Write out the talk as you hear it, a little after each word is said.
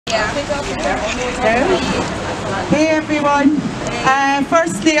Hey everyone.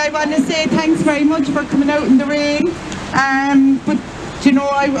 Firstly, I want to say thanks very much for coming out in the rain. But you know,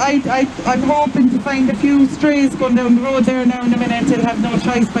 I'm hoping to find a few strays going down the road there now in a minute. I'll have no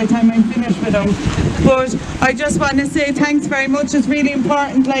choice by the time I'm finished with them. But I just want to say thanks very much. It's really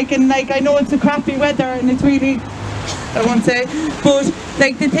important. And I know it's a crappy weather, and it's really, I won't say, but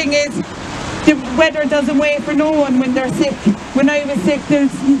like the thing is, the weather doesn't wait for no one when they're sick. When I was sick, the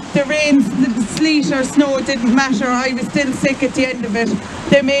rain, the sleet or snow didn't matter. I was still sick at the end of it.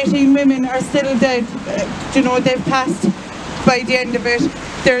 Them 18 women are still dead. You know, they've passed by the end of it.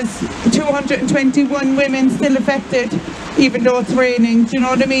 There's 221 women still affected, even though it's raining. Do you know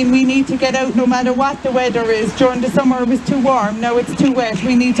what I mean? We need to get out no matter what the weather is. During the summer it was too warm, now it's too wet.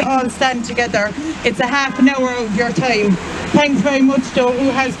 We need to all stand together. It's a half an hour of your time. Thanks very much, Joe, who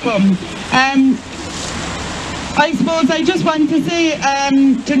has come. I suppose I just want to say,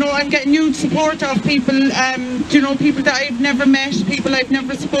 you know, I'm getting huge support of people, you know, people that I've never met, people I've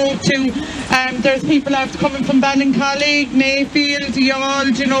never spoke to. There's people after coming from Ballincollig, Mayfield,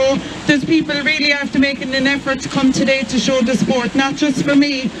 Youghal, you know. There's people really after making an effort to come today to show the support, not just for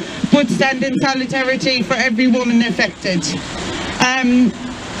me, but stand in solidarity for every woman affected.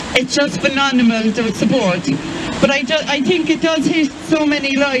 It's just phenomenal, the support. But I think it does hit so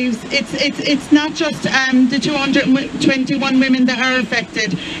many lives. It's not just the 221 women that are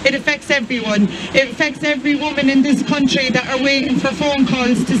affected. It affects everyone. It affects every woman in this country that are waiting for phone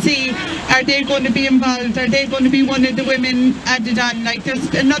calls to see, are they going to be involved? Are they going to be one of the women added on? Like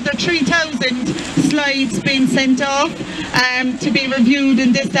there's another 3,000 slides being sent off to be reviewed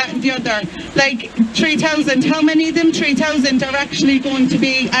and this, that and the other. Like 3,000, how many of them 3,000 are actually going to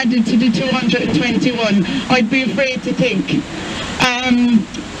be added to the 221? I'd be afraid to think.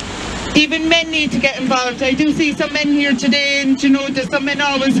 Even men need to get involved. I do see some men here today, and you know, there's some men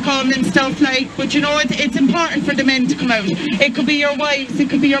always come and stuff like, but you know, it's important for the men to come out. It could be your wives, it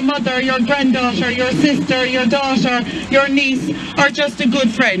could be your mother, your granddaughter, your sister, your daughter, your niece, or just a good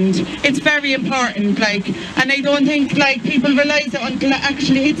friend. It's very important, like, and I don't think like people realise it until it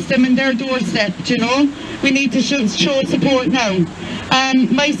actually hits them in their doorstep, you know. We need to show support now.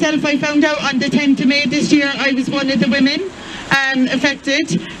 Myself, I found out on the 10th of May this year, I was one of the women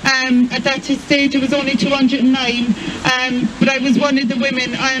affected. At that stage it was only 209, but I was one of the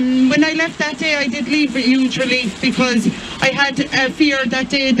women. When I left that day, I did leave with huge relief, because I had a fear that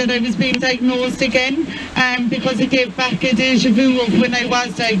day that I was being diagnosed again, because it gave back a deja vu of when I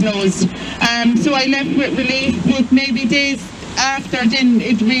was diagnosed. So I left with relief, but maybe days after then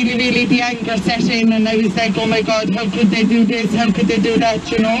it really the anger set in, and I was like, oh my God, how could they do this, how could they do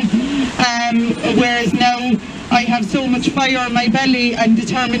that, you know. Whereas now I have so much fire in my belly and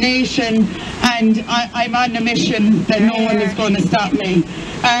determination, and I'm on a mission that no one is going to stop me.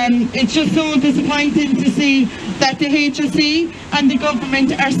 It's just so disappointing to see that the HSE and the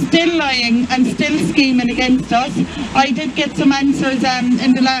government are still lying and still scheming against us. I did get some answers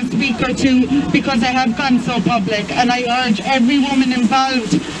in the last week or two, because I have gone so public, and I urge every woman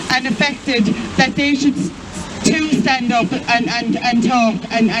involved and affected that they should stand up and talk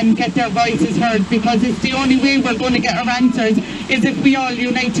and get their voices heard, because it's the only way we're going to get our answers is if we all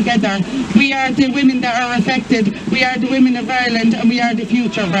unite together. We are the women that are affected, we are the women of Ireland, and we are the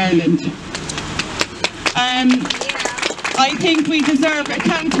future of Ireland. I think we deserve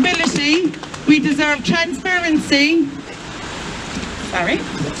accountability, we deserve transparency,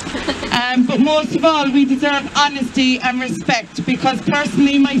 but most of all we deserve honesty and respect, because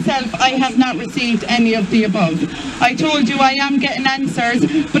personally myself, I have not received any of the above. I told you I am getting answers,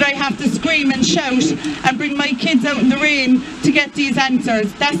 but I have to scream and shout and bring my kids out in the rain to get these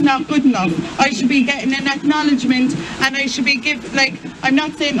answers. That's not good enough. I should be getting an acknowledgement, and I should be like, I'm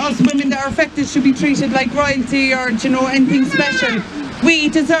not saying us women that are affected should be treated like royalty or, you know, anything special. We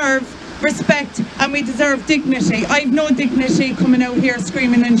deserve respect and we deserve dignity. I've no dignity coming out here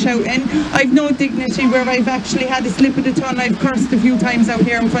screaming and shouting. I've no dignity where I've actually had a slip of the tongue. I've cursed a few times out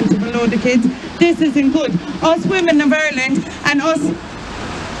here in front of a load of kids. This isn't good. Us women of Ireland and us,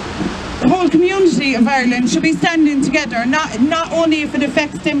 the whole community of Ireland, should be standing together, not only if it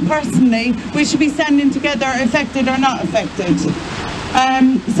affects them personally, we should be standing together, affected or not affected.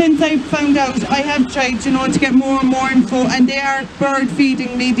 Since I found out, I have tried, you know, to get more and more info, and they are bird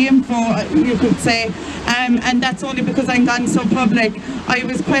feeding me the info, you could say, and that's only because I'm gone so public. I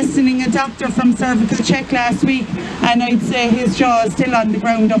was questioning a doctor from Cervical Check last week, and I'd say his jaw is still on the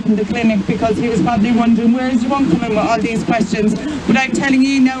ground up in the clinic, because he was probably wondering, where is your one coming with all these questions? But I'm telling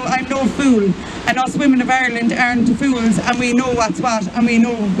you now, I'm no fool, and us women of Ireland aren't fools, and we know what's what, and we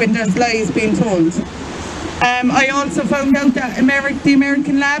know when there's lies being told. I also found out that the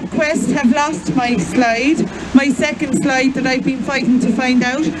American Lab Quest have lost my slide, my second slide that I've been fighting to find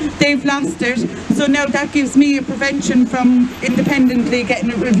out. They've lost it, so now that gives me a prevention from independently getting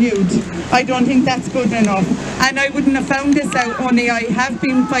it reviewed. I don't think that's good enough, and I wouldn't have found this out only I have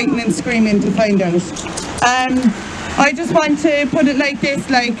been fighting and screaming to find out. I just want to put it like this,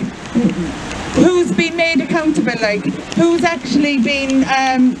 like, who's been made accountable, like, who's actually been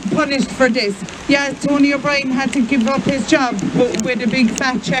punished for this? Yeah, Tony O'Brien had to give up his job with a big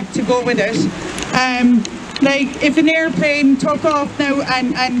fat check to go with it. Like, if an airplane took off now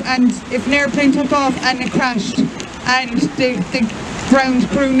and if an airplane took off and it crashed and the ground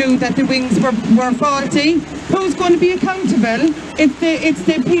crew knew that the wings were faulty, who's going to be accountable? It's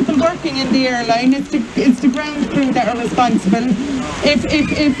the people working in the airline, it's the ground crew that are responsible. If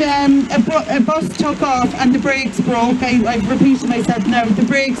a bus took off and the brakes broke, I've repeated myself now, the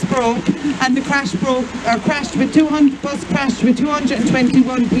brakes broke and the bus crashed with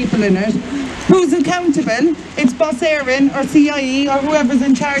 221 people in it, who's accountable? It's Bus Éireann or CIE or whoever's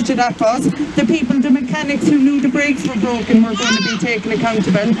in charge of that bus. The people, the mechanics who knew the brakes were broken were going to be taken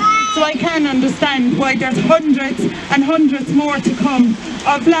accountable. So I can understand why there's hundreds and hundreds more to come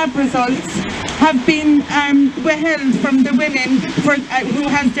of lab results have been withheld from the women who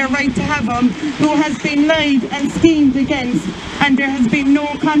has their right to have them, who has been lied and schemed against, and there has been no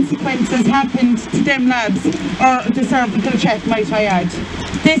consequences happened to them labs, or the cervical check, might I add.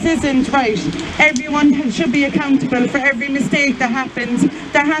 This isn't right. Everyone should be accountable for every mistake that happens.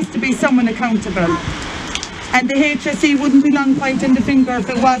 There has to be someone accountable. And the HSE wouldn't be long pointing the finger if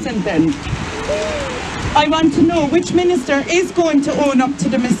it wasn't then. I want to know which minister is going to own up to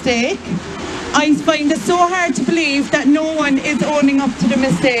the mistake. I find it so hard to believe that no one is owning up to the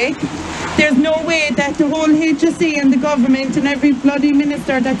mistake. There's no way that the whole HSE and the government and every bloody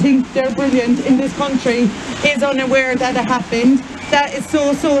minister that thinks they're brilliant in this country is unaware that it happened. That is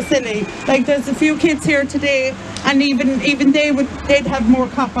so silly. Like, there's a few kids here today, and even they'd have more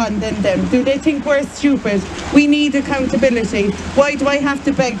cop on than them. Do they think we're stupid? We need accountability. Why do I have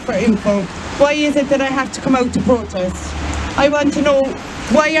to beg for info? Why is it that I have to come out to protest? I want to know,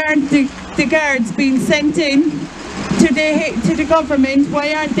 why aren't the guards being sent in to the government?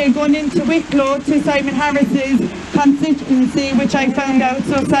 Why aren't they going into Wicklow to Simon Harris's constituency, which I found out,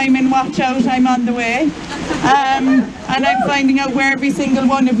 so Simon, watch out, I'm on the way. And I'm finding out where every single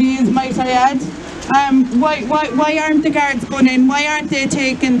one of you is, might I add. Why aren't the guards going in? Why aren't they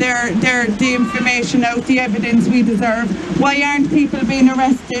taking the information out, the evidence we deserve? Why aren't people being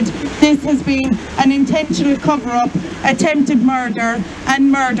arrested? This has been an intentional cover-up, attempted murder,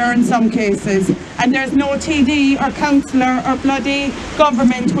 and murder in some cases. And there's no TD or councillor or bloody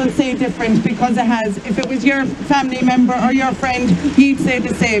government will say different, because it has. If it was your family member or your friend, you'd say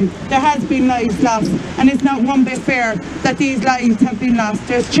the same. There has been lives lost, and it's not one bit fair that these lives have been lost.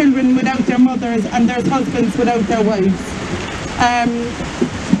 There's children without their mothers, and there's husbands without their wives.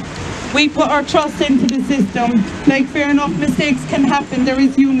 We put our trust into the system. Like, fair enough, mistakes can happen, there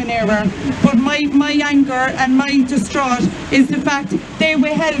is human error. But my anger and my distraught is the fact they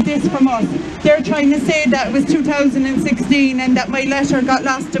withheld this from us. They're trying to say that it was 2016 and that my letter got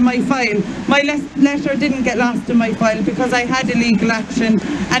lost in my file. My letter didn't get lost in my file because I had a legal action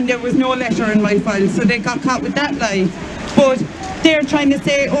and there was no letter in my file, so they got caught with that lie. But they're trying to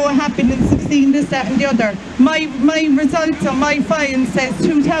say, oh, it happened in 16, this, that and the other. My results on my file says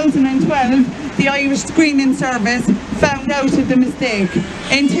 2012, the Irish Screening Service found out of the mistake.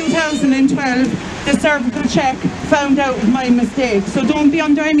 In 2012, the cervical check found out of my mistake. So don't be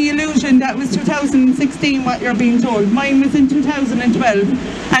under any illusion that it was 2016 what you're being told. Mine was in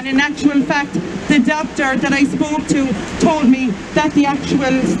 2012. And in actual fact, the doctor that I spoke to told me that the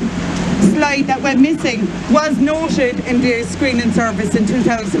actual slide that went missing was noted in the screening service in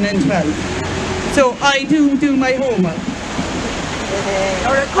 2012. So I do my homework.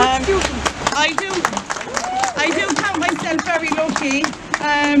 I do count myself very lucky.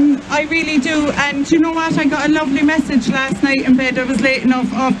 I really do. And you know what? I got a lovely message last night in bed. I was late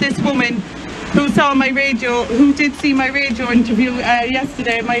enough of this woman who saw my radio, who did see my radio interview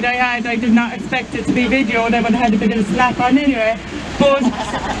yesterday, might I add. I did not expect it to be videoed. I would have had a bit of a slap on anyway. But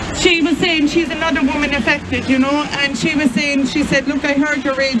she was saying she's another woman affected, you know, and she was saying, she said, look, I heard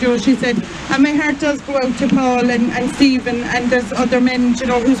your radio, she said, and my heart does go out to Paul and Stephen, and there's other men, you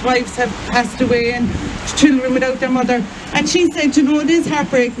know, whose wives have passed away and children without their mother. And she said, you know, it is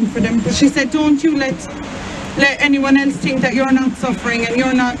heartbreaking for them, but she said, don't you let let anyone else think that you're not suffering and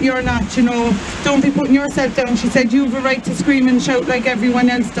you're not, you know, don't be putting yourself down. She said, you have a right to scream and shout like everyone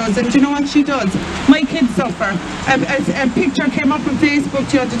else does. And do you know what she does? My kids suffer. A picture came up on Facebook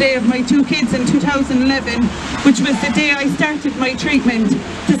the other day of my 2 kids in 2011, which was the day I started my treatment,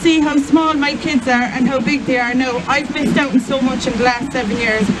 to see how small my kids are and how big they are now. I've missed out on so much in the last 7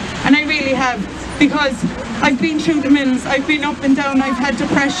 years, and I really have, because I've been through the mills, I've been up and down, I've had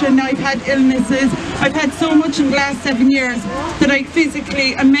depression, I've had illnesses, I've had so much in the last 7 years that I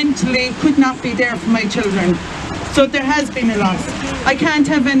physically and mentally could not be there for my children. So there has been a loss. I can't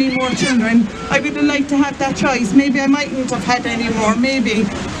have any more children. I would have liked to have that choice. Maybe I mightn't have had any more, maybe.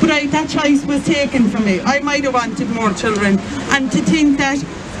 But that choice was taken from me. I might have wanted more children. And to think that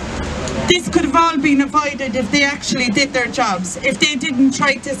this could have all been avoided if they actually did their jobs, if they didn't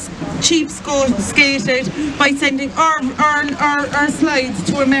try to cheapskate it by sending our slides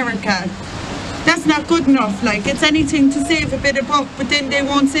to America. That's not good enough. Like, it's anything to save a bit of buck, but then they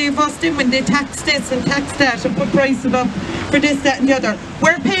won't save us then when they tax this and tax that and put prices up for this, that and the other.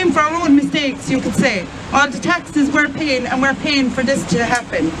 We're paying for our own mistakes, you could say. All the taxes we're paying, and we're paying for this to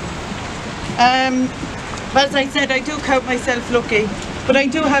happen. As I said, I do count myself lucky, but I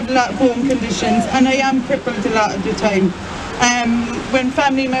do have a lot of bone conditions and I am crippled a lot of the time. When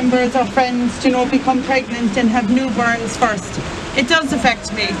family members or friends, you know, become pregnant and have newborns first, it does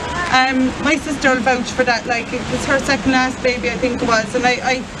affect me. My sister will vouch for that. Like, it was her second last baby, I think it was, and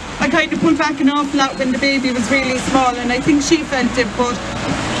I kind of pulled back an awful lot when the baby was really small, and I think she felt it, but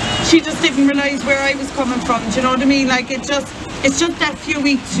she just didn't realise where I was coming from. Do you know what I mean? Like, it's just that few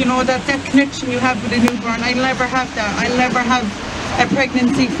weeks, you know, that connection you have with a newborn. I'll never have that. I'll never have a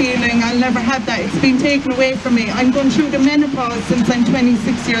pregnancy feeling. I'll never have that. It's been taken away from me. I'm going through the menopause since I'm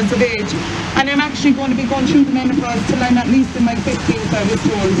 26 years of age, and I'm actually going to be going through the menopause till I'm at least in my 50s, I was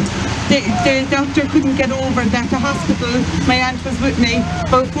told. The doctor couldn't get over that. The hospital, my aunt was with me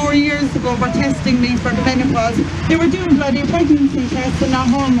about 4 years ago, were testing me for the menopause. They were doing bloody pregnancy tests and not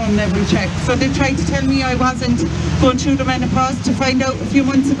hormone level checks. So they tried to tell me I wasn't going through the menopause, to find out a few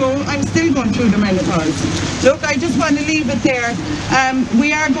months ago I'm still going through the menopause. Look, I just want to leave it there.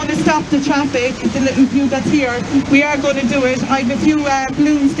 We are going to stop the traffic, the little few that's here. We are going to do it. I have a few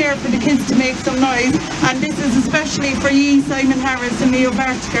balloons there for the kids to make some noise, and this is especially for ye, Simon Harris and Leo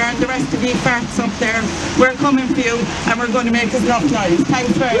Bartiker, and the rest of you farts up there. We're coming for you, and we're going to make us enough noise.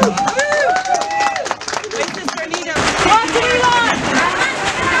 Thanks very much. My sister Nita. What do we want?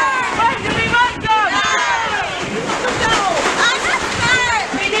 What do we want, John?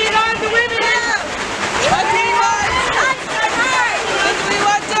 We need all the women out. What do we want? Do we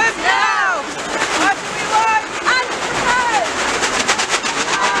want them now? What do we want?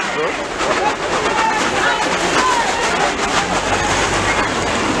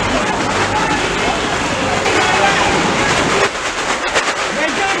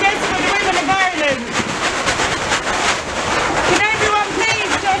 We're doing this for the women of Ireland. Can everyone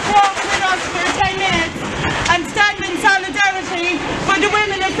please just walk with us for 10 minutes and stand in solidarity for the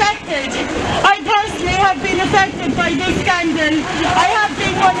women affected? I personally have been affected by this scandal. I have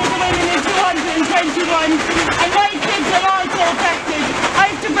been one of the women in 221, and my kids are also affected. I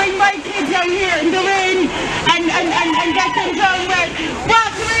have to bring my kids out here in the rain and get them down wet.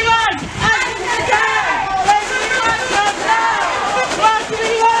 What do we want? Action today! What do we want from now? What do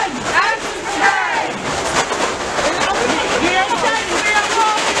we want? Action today! We are standing, we are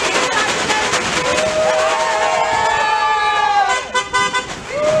walking,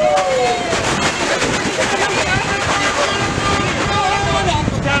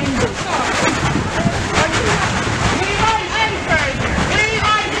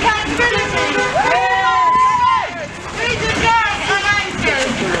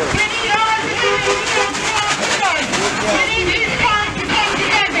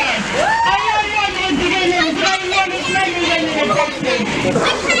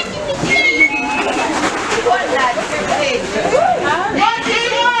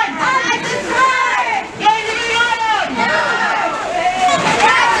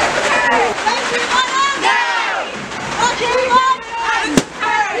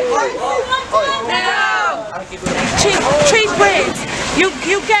 cheap rates.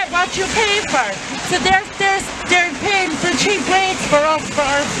 You get what you pay for. So they're paying for cheap rates for us, for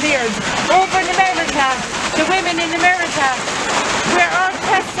our smears. Over in America, the women in America, where our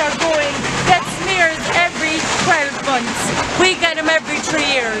tests are going, get smears every 12 months. We get them every 3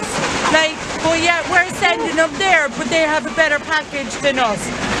 years. Like, well, yeah, we're sending them there, but they have a better package than us.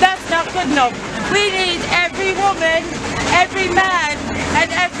 That's not good enough. We need every woman every man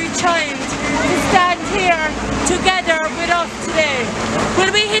and every child to stand here together with us today.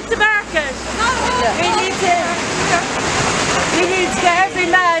 Will we hit the market? We need to get every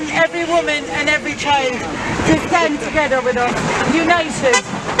man, every woman and every child to stand together with us, united.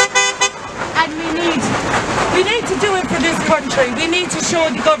 And we need to do it for this country. We need to show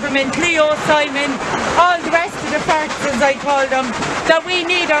the government, Leo, Simon, all the rest of the farts, as I call them, that we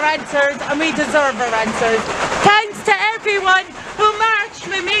need our answers and we deserve our answers. Thanks to everyone who marched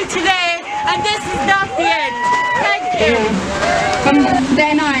with me today, and this is not the end. Thank you. From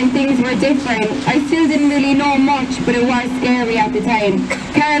then on, things were different. I still didn't really know much, but it was scary at the time.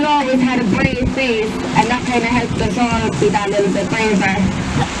 Carol always had a brave face, and that kind of helped us all be that little bit braver.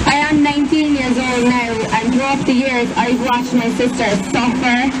 I am 19 years old now, and throughout the years I've watched my sister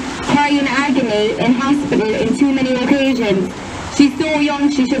suffer, cry in agony in hospital in too many occasions. She's so young,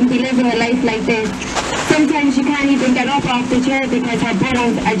 she shouldn't be living a life like this. Sometimes she can't even get up off the chair because her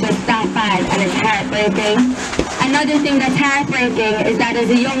bones are just that bad, and it's heartbreaking. Another thing that's heartbreaking is that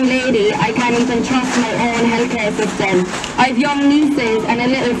as a young lady, I can't even trust my own healthcare system. I've young nieces and a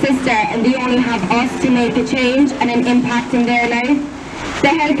little sister, and they only have us to make a change and an impact in their life.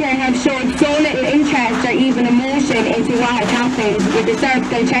 The healthcare have shown so little interest or even emotion into what has happened with the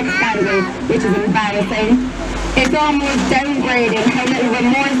cervical check scandal, which is embarrassing. It's almost downgrading how little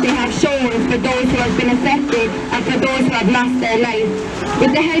remorse they have shown for those who have been affected and for those who have lost their life.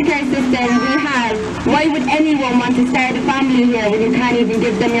 With the healthcare system we have, why would anyone want to start a family here when you can't even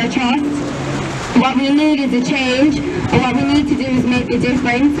give them your trust? What we need is a change, and what we need to do is make a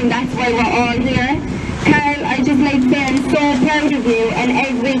difference, and that's why we're all here. Carol, I just like to say I'm so proud of you and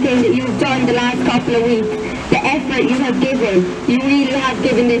everything that you've done the last couple of weeks. The effort you have given, you really have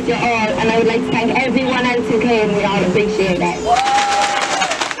given this your all, and I would like to thank everyone else who came. We all appreciate that.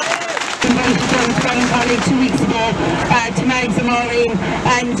 From colleague 2 weeks ago to Mags and Maureen,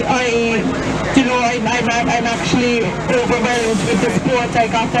 and I'm actually overwhelmed with the support I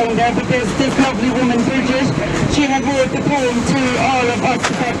got down there, but there's this lovely woman, Bridget. She had wrote the poem to all of us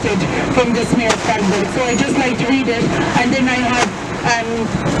affected from the smear scandal, so I just like to read it. And then I have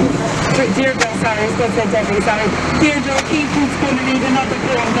Deirdre O'Keefe, who's going to read another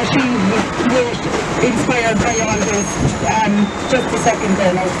poem that she wrote inspired by all this. Just a second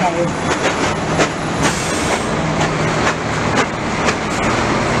there now, sorry.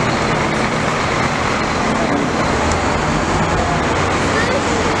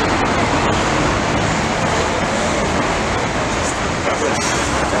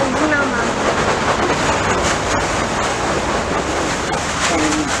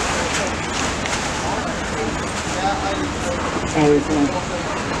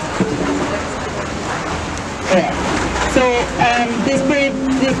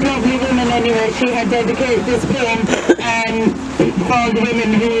 This lovely woman anyway, she had dedicated this poem for all the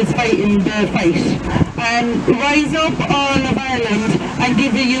women who is fighting the fight. Rise up all of Ireland and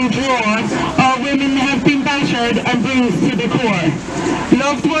give a huge roar. Our women have been battered and bruised to the core.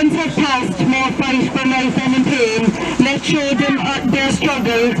 Loved ones have passed, more fight for life and in pain. Let's show them their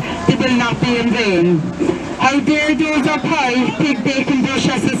struggles, they will not be in vain. How dare those up high pick bacon brush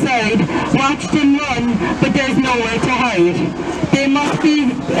us aside, watch them run, but there's nowhere to hide. They must be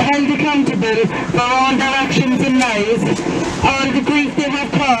held accountable for all their actions and lies, all the grief they have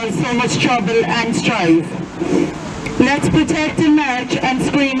caused, so much trouble and strife. Let's protect and march and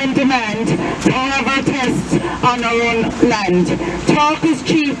scream and demand to have our tests on our own land. Talk is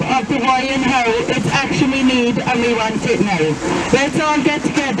cheap of the why and how, it's action we need and we want it now. Let's all get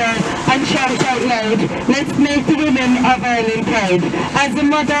together and shout out loud. Let's make the women of Ireland proud. As a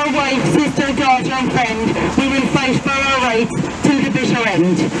mother, wife, sister, daughter and friend, we will fight for our rights till the bitter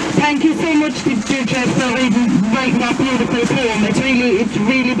end. Thank you so much to Deirdre for writing that beautiful poem. It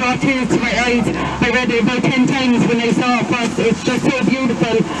really brought tears to my eyes. I read it about 10 times when I saw it first. It's just so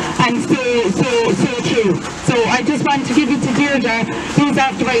beautiful and so true. So I just want to give it to Deirdre, who's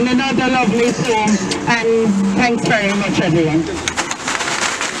after writing another lovely poem, and thanks very much everyone.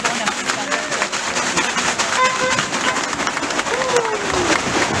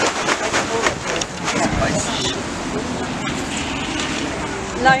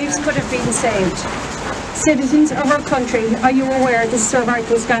 Lives could have been saved. Citizens of our country, are you aware this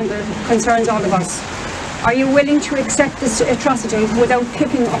cervical scandal concerns all of us? Are you willing to accept this atrocity without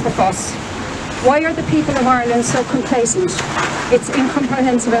kicking up a fuss? Why are the people of Ireland so complacent? It's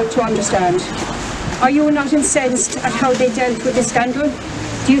incomprehensible to understand. Are you not incensed at how they dealt with the scandal?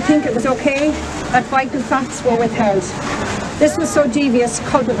 Do you think it was okay that vital facts were withheld? This was so devious,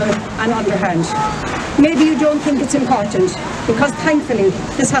 culpable and underhand. Maybe you don't think it's important, because thankfully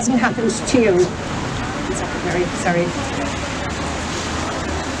this hasn't happened to you. Sorry.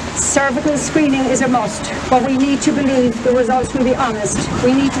 Cervical screening is a must, but we need to believe the results will be honest.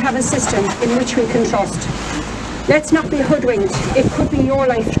 We need to have a system in which we can trust. Let's not be hoodwinked. It could be your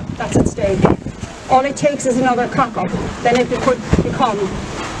life that's at stake. All it takes is another cock-up, then it could become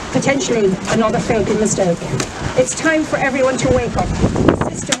potentially another fatal mistake. It's time for everyone to wake up. The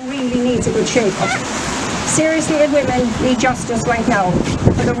system really needs a good shake-up. Seriously ill women need justice right now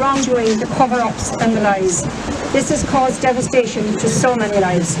for the wrongdoing, the cover-ups and the lies. This has caused devastation to so many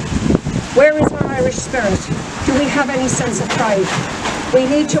lives. Where is our Irish spirit? Do we have any sense of pride? We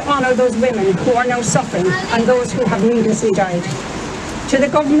need to honour those women who are now suffering and those who have needlessly died. To the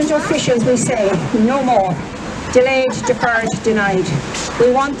government officials we say, no more. Delayed, deferred, denied.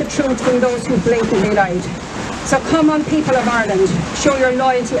 We want the truth from those who blatantly lied. So come on, people of Ireland, show your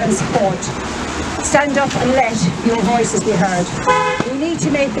loyalty and support. Stand up and let your voices be heard. We need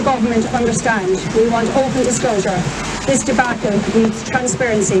to make the government understand. We want open disclosure. This debacle needs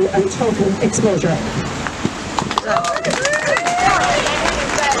transparency and total exposure.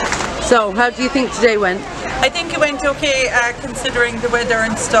 So, how do you think today went? I think it went okay considering the weather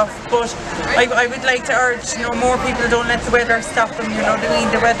and stuff, but I would like to urge, more people don't let the weather stop them,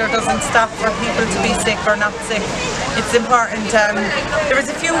 the weather doesn't stop for people to be sick or not sick. It's important. There was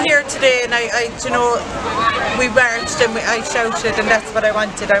a few here today and we marched and I shouted, and that's what I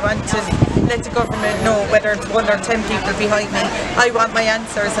wanted. I want to let the government know whether it's 1 or 10 people behind me. I want my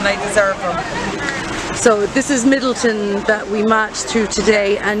answers and I deserve them. So this is Middleton that we marched through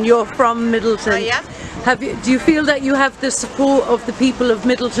today, and you're from Middleton. I am. Do you feel that you have the support of the people of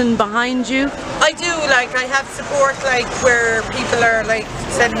Middleton behind you? I do, I have support where people are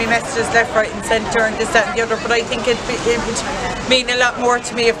sending me messages left, right and centre and this, that and the other, but I think it would mean a lot more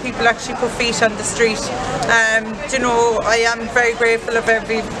to me if people actually put feet on the street. I am very grateful of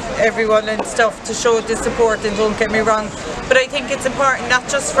everyone and stuff to show the support, and don't get me wrong, but I think it's important not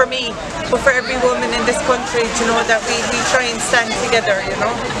just for me but for every woman in this country to know that we try and stand together,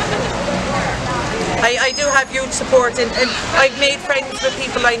 I do have huge support, and I've made friends with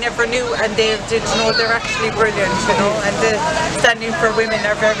people I never knew, and they're actually brilliant, and standing for women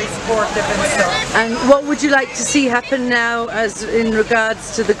are very supportive and stuff. And what would you like to see happen now as in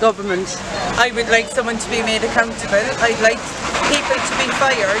regards to the government? I would like someone to be made accountable. I'd like people to be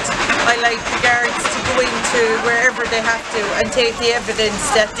fired. I like the guards to go into wherever they have to and take the evidence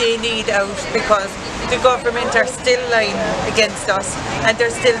that they need out, because the government are still lying against us and they're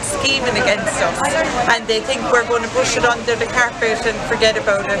still scheming against us, and they think we're going to push it under the carpet and forget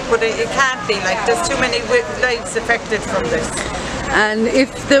about it, but it can't be. There's too many lives affected from this. And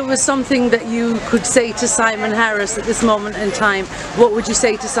if there was something that you could say to Simon Harris at this moment in time, what would you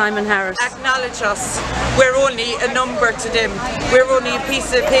say to Simon Harris? Acknowledge us. We're only a number to them. We're only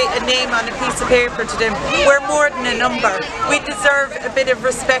a name on a piece of paper to them. We're more than a number. We deserve a bit of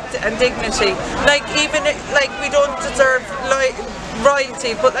respect and dignity. We don't deserve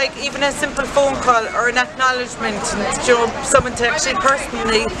royalty, but even a simple phone call or an acknowledgement, someone to actually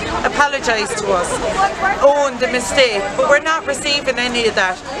personally apologise to us, own the mistake, but we're not receiving any of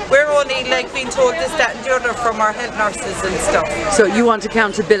that. We're only being told this, that and the other from our head nurses and stuff. So you want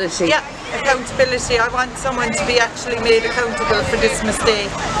accountability? Yeah, accountability. I want someone to be actually made accountable for this mistake,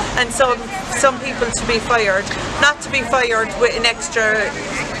 and some people to be fired, not to be fired with an extra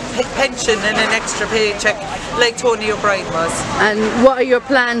pension and an extra paycheck like Tony O'Brien was. And what are your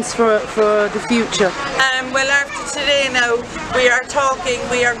plans for the future? Well, after today now, we are talking,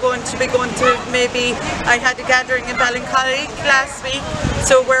 we are going to be going to I had a gathering in Ballincollig last week,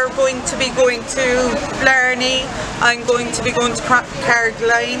 so we're going to be going to Blarney. I'm going to be going to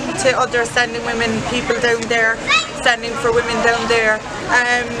Carrigaline, to other standing women people down there, standing for women down there.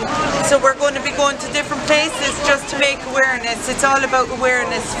 So we're going to be going to different places just to make awareness. It's all about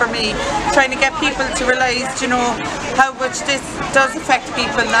awareness for me, trying to get people to realise, how much this does affect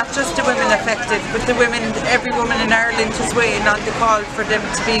people, not just the women affected, but the women, every woman in Ireland is waiting on the call for them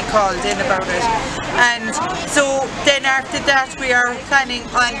to be called in about it. And so then after that we are planning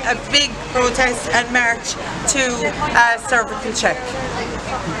on a big protest and march to cervical check.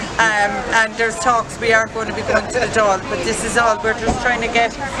 And there's talks, we are going to be going to the Dáil, but this is all, we're just trying to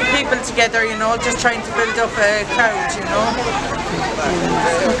get people together, just trying to build up a crowd,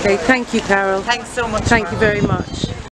 Okay, thank you, Carol. Thanks so much. Thank you very much.